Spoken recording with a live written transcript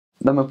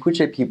The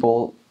Mapuche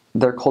people,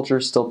 their culture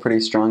is still pretty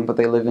strong, but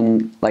they live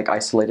in like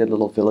isolated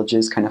little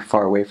villages kind of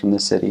far away from the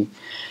city.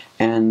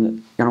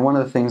 And one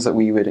of the things that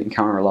we would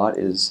encounter a lot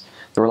is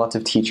there were lots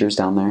of teachers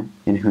down there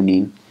in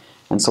Junin.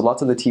 And so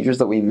lots of the teachers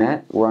that we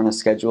met were on a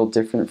schedule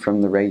different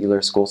from the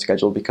regular school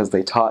schedule because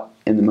they taught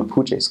in the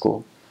Mapuche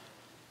school.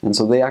 And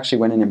so they actually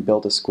went in and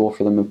built a school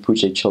for the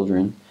Mapuche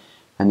children,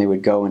 and they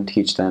would go and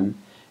teach them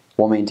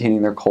while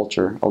maintaining their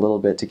culture a little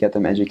bit to get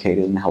them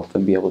educated and help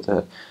them be able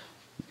to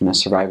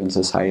survive in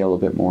society a little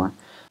bit more.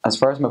 As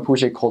far as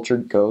Mapuche culture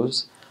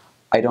goes,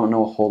 I don't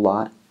know a whole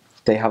lot.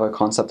 They have a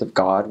concept of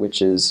God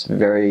which is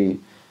very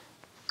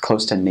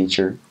close to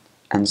nature.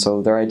 And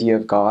so their idea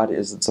of God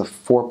is it's a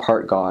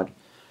four-part God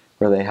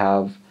where they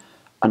have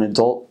an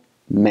adult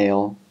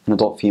male, an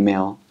adult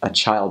female, a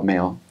child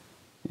male,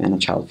 and a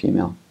child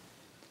female.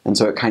 And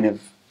so it kind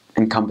of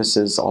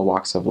encompasses all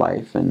walks of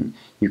life, and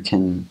you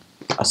can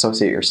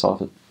associate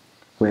yourself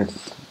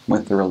with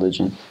the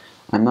religion.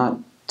 I'm not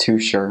too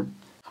sure.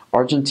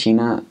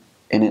 Argentina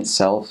in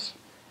itself,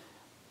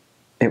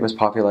 it was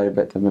populated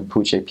by the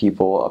Mapuche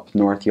people. Up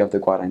north you have the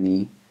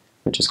Guarani,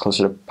 which is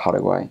closer to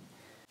Paraguay.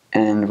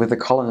 And with the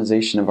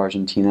colonization of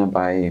Argentina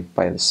by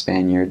the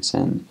Spaniards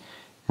and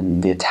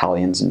the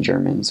Italians and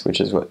Germans,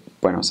 which is what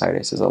Buenos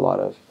Aires is a lot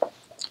of,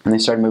 and they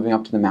started moving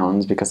up to the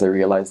mountains because they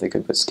realized they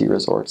could put ski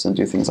resorts and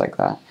do things like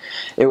that.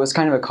 It was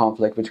kind of a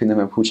conflict between the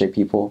Mapuche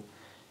people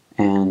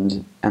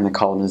and the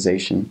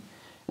colonization.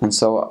 And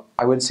so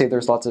I would say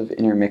there's lots of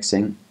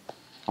intermixing.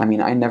 I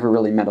mean, I never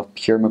really met a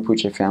pure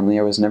Mapuche family.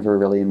 I was never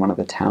really in one of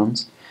the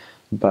towns.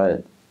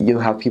 But you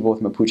have people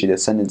with Mapuche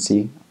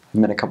descendancy. I've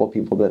met a couple of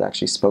people that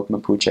actually spoke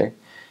Mapuche.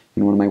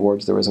 In one of my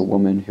wards there was a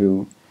woman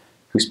who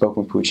spoke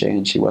Mapuche,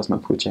 and she was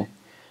Mapuche.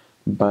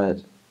 But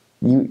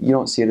you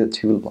don't see it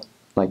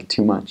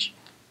too much,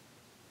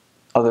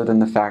 other than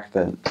the fact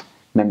that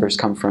members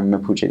come from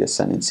Mapuche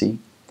descendancy.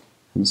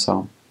 And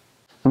so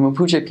the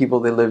Mapuche people,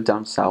 they live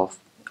down south,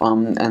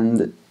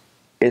 and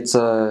it's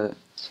a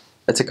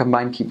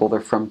combined people. They're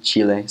from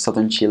Chile,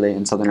 southern Chile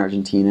and southern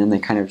Argentina, and they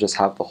kind of just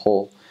have the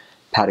whole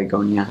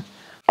Patagonia.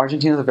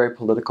 Argentina is a very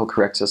political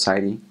correct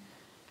society,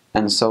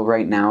 and so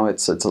right now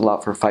it's a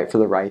lot for fight for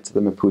the rights of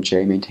the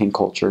Mapuche, maintain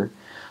culture.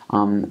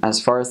 As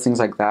far as things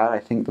like that, I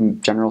think the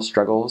general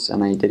struggles,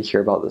 and I did hear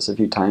about this a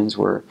few times,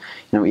 were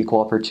equal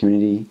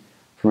opportunity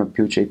for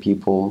Mapuche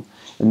people,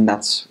 and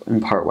that's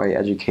in part why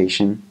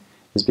education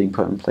is being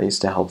put in place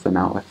to help them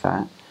out with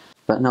that.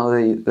 But no,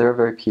 they're a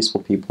very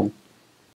peaceful people.